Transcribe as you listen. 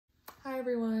Hi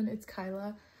everyone, it's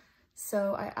Kyla.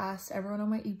 So I asked everyone on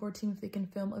my eBoard team if they can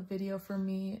film a video for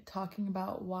me talking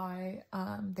about why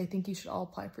they think you should all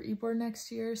apply for eBoard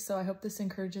next year. So I hope this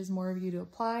encourages more of you to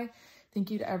apply.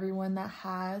 Thank you to everyone that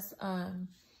has.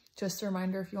 Just a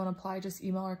reminder, if you want to apply, just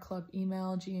email our club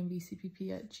email,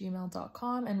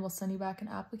 gmbcpp@gmail.com, and we'll send you back an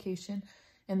application,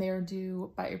 and they are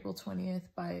due by April 20th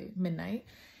by midnight.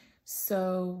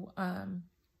 So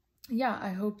yeah, I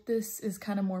hope this is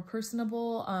kind of more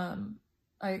personable.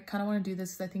 I kind of want to do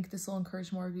this because I think this will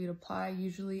encourage more of you to apply.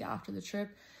 Usually after the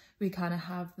trip, we kind of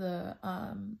have the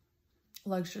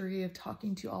luxury of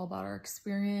talking to you all about our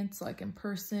experience, like in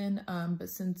person. But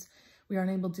since we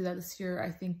aren't able to do that this year, I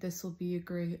think this will be a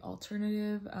great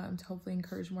alternative to hopefully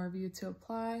encourage more of you to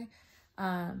apply.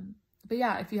 But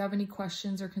yeah, if you have any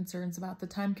questions or concerns about the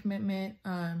time commitment,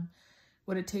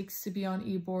 what it takes to be on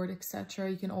eBoard, etc.,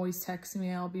 you can always text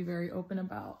me. I'll be very open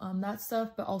about that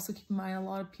stuff. But also keep in mind, a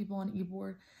lot of people on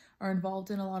eBoard are involved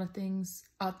in a lot of things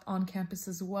on campus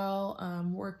as well,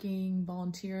 working,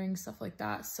 volunteering, stuff like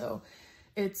that. So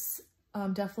it's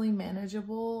definitely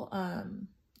manageable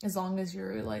as long as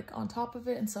you're like on top of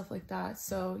it and stuff like that.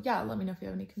 So yeah, let me know if you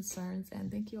have any concerns,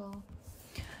 and thank you all.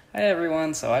 Hi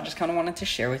everyone, so I just kind of wanted to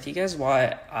share with you guys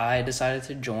why I decided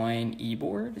to join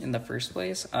eBoard in the first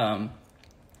place.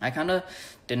 I kind of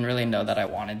didn't really know that I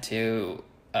wanted to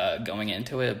going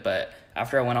into it, but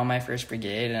after I went on my first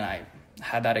brigade and I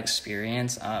had that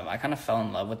experience, I kind of fell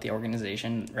in love with the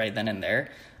organization right then and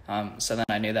there. So then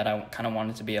I knew that I kind of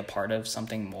wanted to be a part of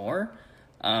something more.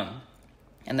 And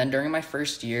then during my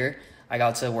first year, I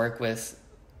got to work with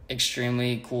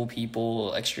extremely cool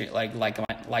people,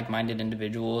 like-minded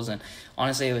individuals, and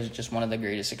honestly, it was just one of the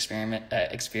greatest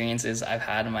experiences I've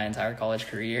had in my entire college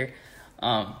career.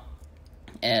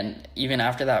 And even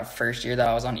after that first year that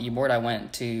I was on eBoard, I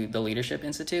went to the Leadership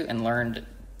Institute and learned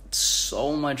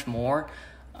so much more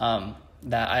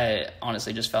that I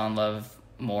honestly just fell in love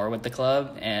more with the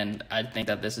club. And I think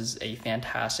that this is a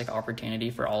fantastic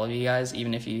opportunity for all of you guys.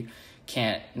 Even if you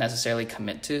can't necessarily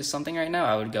commit to something right now,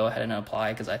 I would go ahead and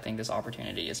apply because I think this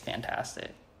opportunity is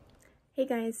fantastic. Hey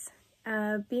guys,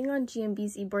 being on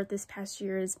GMB's eBoard this past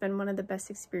year has been one of the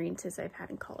best experiences I've had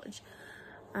in college.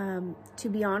 To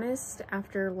be honest,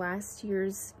 after last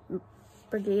year's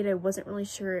brigade, I wasn't really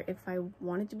sure if I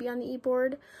wanted to be on the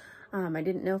eBoard. I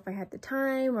didn't know if I had the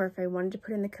time or if I wanted to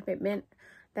put in the commitment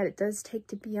that it does take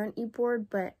to be on eBoard,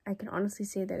 but I can honestly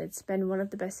say that it's been one of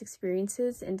the best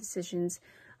experiences and decisions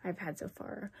I've had so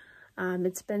far.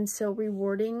 It's been so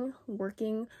rewarding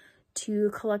working to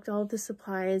collect all of the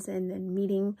supplies and then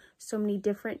meeting so many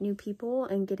different new people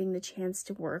and getting the chance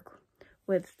to work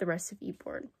with the rest of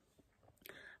eBoard.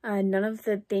 None of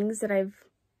the things that I've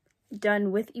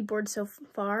done with eBoard so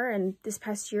far and this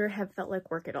past year have felt like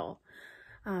work at all.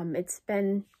 It's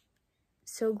been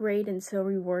so great and so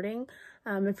rewarding.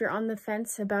 If you're on the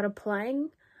fence about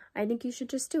applying, I think you should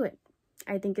just do it.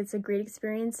 I think it's a great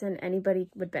experience and anybody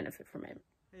would benefit from it.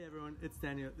 Hey everyone, it's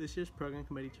Daniel, this year's program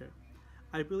committee chair.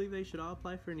 I believe they should all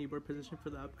apply for an eBoard position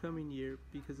for the upcoming year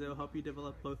because it will help you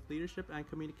develop both leadership and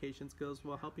communication skills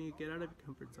while helping you get out of your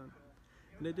comfort zone.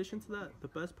 In addition to that, the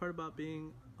best part about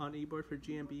being on eBoard for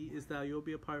GMB is that you'll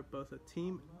be a part of both a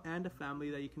team and a family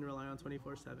that you can rely on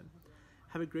 24/7.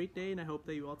 Have a great day, and I hope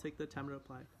that you all take the time to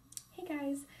apply. Hey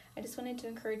guys, I just wanted to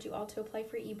encourage you all to apply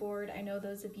for eBoard. I know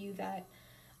those of you that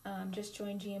just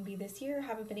joined GMB this year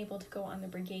haven't been able to go on the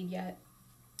brigade yet,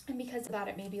 and because of that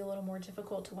it may be a little more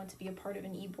difficult to want to be a part of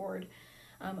an eBoard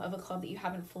of a club that you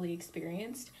haven't fully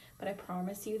experienced, but I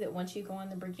promise you that once you go on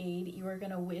the brigade, you are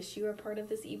going to wish you were part of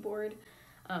this eBoard.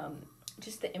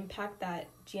 Just the impact that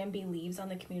GMB leaves on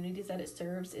the communities that it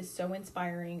serves is so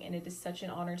inspiring, and it is such an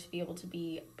honor to be able to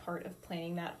be part of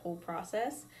planning that whole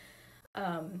process.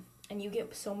 And you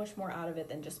get so much more out of it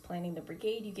than just planning the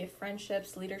brigade. You get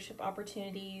friendships, leadership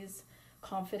opportunities,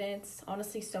 confidence,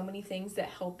 honestly so many things that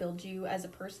help build you as a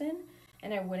person,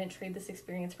 and I wouldn't trade this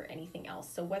experience for anything else.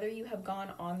 So whether you have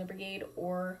gone on the brigade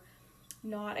or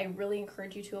not, I really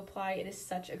encourage you to apply. It is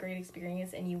such a great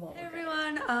experience and you won't regret it. Hey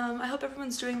everyone, I hope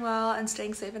everyone's doing well and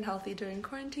staying safe and healthy during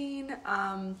quarantine.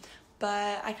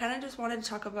 But I kind of just wanted to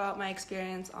talk about my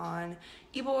experience on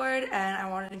eBoard, and I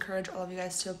wanted to encourage all of you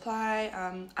guys to apply.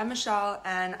 I'm Michelle,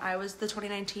 and I was the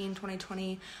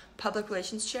 2019-2020 Public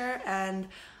Relations Chair, and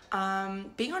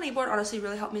being on eBoard honestly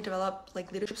really helped me develop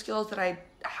like leadership skills that I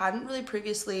hadn't really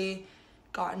previously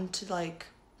gotten to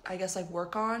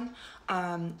work on,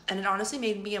 and it honestly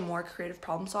made me a more creative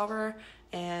problem solver.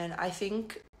 And I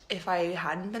think if I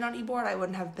hadn't been on eBoard, I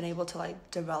wouldn't have been able to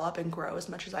develop and grow as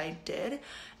much as I did.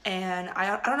 And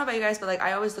I don't know about you guys, but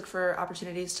I always look for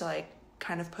opportunities to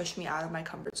kind of push me out of my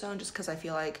comfort zone, just because I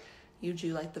feel like you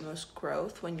do like the most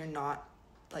growth when you're not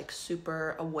like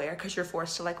super aware, because you're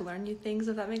forced to like learn new things,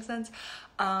 if that makes sense.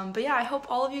 But yeah, I hope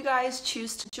all of you guys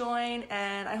choose to join,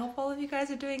 and I hope all of you guys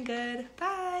are doing good.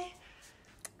 Bye.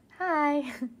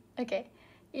 Hi. Okay.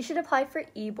 You should apply for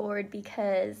eBoard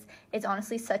because it's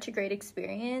honestly such a great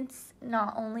experience.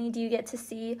 Not only do you get to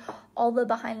see all the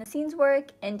behind the scenes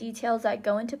work and details that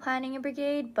go into planning a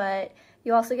brigade, but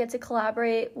you also get to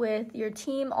collaborate with your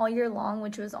team all year long,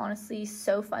 which was honestly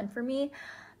so fun for me.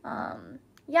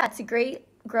 Yeah, it's a great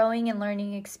growing and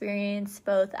learning experience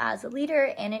both as a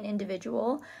leader and an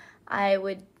individual. I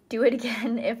would do it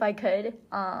again if I could.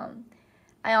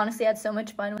 I honestly had so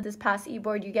much fun with this past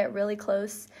eBoard. You get really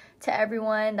close to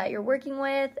everyone that you're working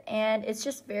with, and it's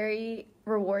just very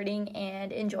rewarding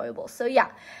and enjoyable. So yeah,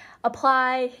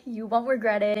 apply. You won't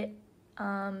regret it.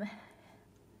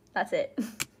 That's it.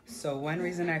 So one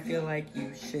reason I feel like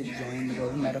you should join the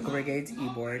Global Medical Brigade's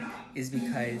eBoard is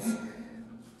because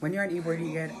when you're on eBoard,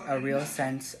 you get a real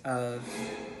sense of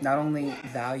not only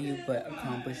value, but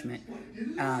accomplishment.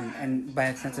 And by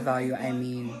a sense of value, I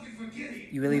mean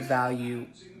you really value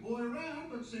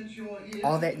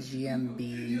all that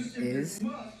GMB is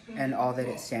and all that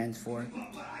it stands for.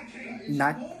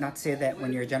 Not to say that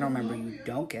when you're a general member you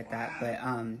don't get that, but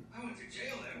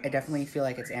I definitely feel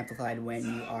like it's amplified when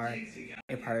you are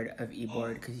a part of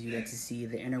eBoard, because you get to see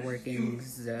the inner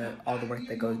workings, all the work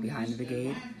that goes behind the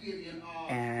brigade.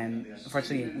 And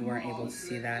unfortunately, we weren't able to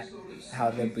see that, how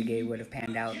the brigade would have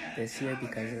panned out this year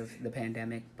because of the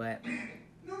pandemic. But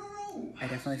I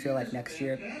definitely feel like next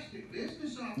year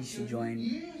you should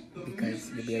join,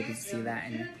 because you'll be able to see that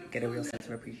and get a real sense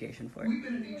of appreciation for it.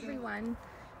 Hey everyone.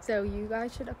 So you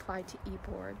guys should apply to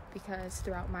eBoard because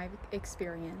throughout my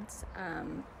experience,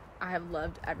 I have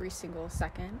loved every single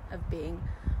second of being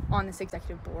on this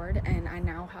executive board, and I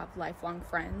now have lifelong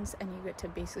friends, and you get to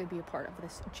basically be a part of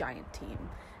this giant team,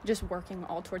 just working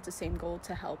all towards the same goal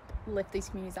to help lift these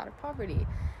communities out of poverty.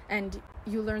 And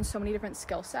you learn so many different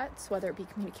skill sets, whether it be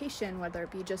communication, whether it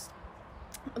be just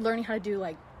learning how to do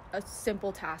like a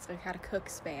simple task, like how to cook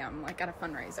Spam, like at a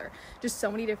fundraiser. Just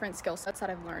so many different skill sets that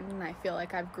I've learned, and I feel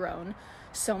like I've grown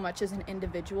so much as an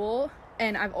individual.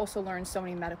 And I've also learned so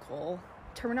many medical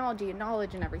terminology and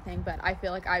knowledge and everything, but I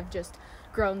feel like I've just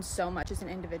grown so much as an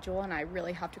individual, and I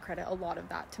really have to credit a lot of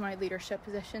that to my leadership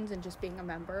positions and just being a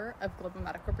member of Global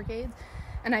Medical Brigades.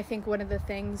 And I think one of the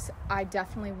things I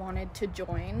definitely wanted to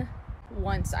join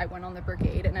once I went on the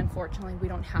brigade, and unfortunately we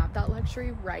don't have that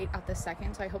luxury right at the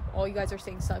second, so I hope all you guys are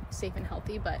staying safe and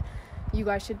healthy, but you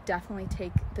guys should definitely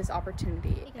take this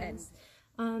opportunity. Hey guys,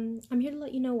 I'm here to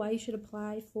let you know why you should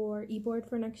apply for eBoard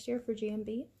for next year for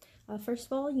GMB. First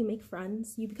of all, you make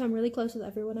friends, you become really close with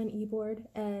everyone on eBoard,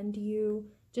 and you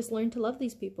just learn to love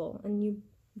these people, and you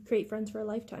create friends for a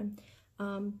lifetime.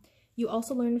 You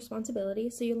also learn responsibility,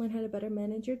 so you learn how to better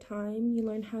manage your time, you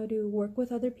learn how to work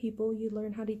with other people, you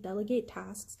learn how to delegate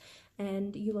tasks,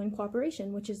 and you learn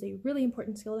cooperation, which is a really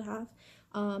important skill to have.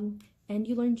 And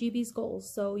you learn GB's goals,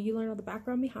 so you learn all the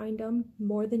background behind them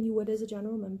more than you would as a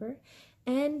general member.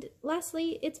 And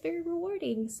lastly, it's very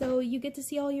rewarding, so you get to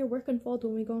see all your work unfold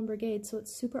when we go on brigade, so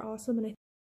it's super awesome. And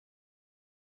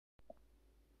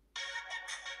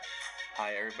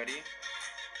Hi everybody.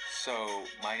 So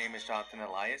my name is Jonathan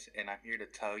Elias, and I'm here to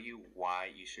tell you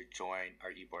why you should join our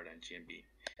eBoard on GMB.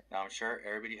 Now I'm sure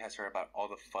everybody has heard about all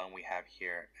the fun we have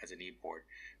here as an eBoard,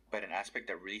 but an aspect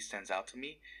that really stands out to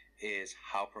me is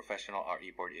how professional our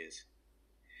eBoard is.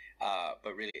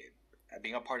 But really,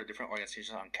 being a part of different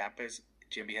organizations on campus,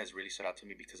 GMB has really stood out to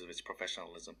me because of its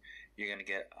professionalism. You're going to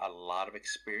get a lot of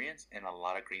experience and a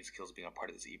lot of green skills being a part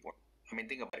of this eBoard. I mean,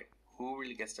 think about it. Who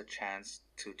really gets the chance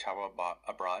to travel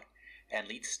abroad and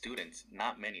lead students?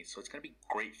 Not many, so it's going to be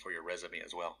great for your resume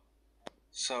as well.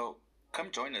 So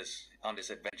come join us on this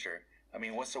adventure. I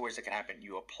mean, what's the worst that can happen?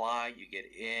 You apply, you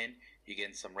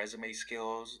get some resume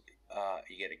skills,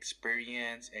 you get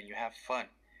experience, and you have fun.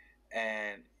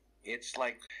 And it's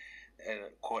like a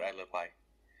quote I live by: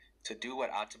 to do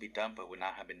what ought to be done but would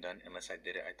not have been done unless I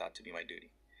did it I thought to be my duty.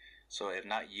 So if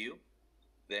not you,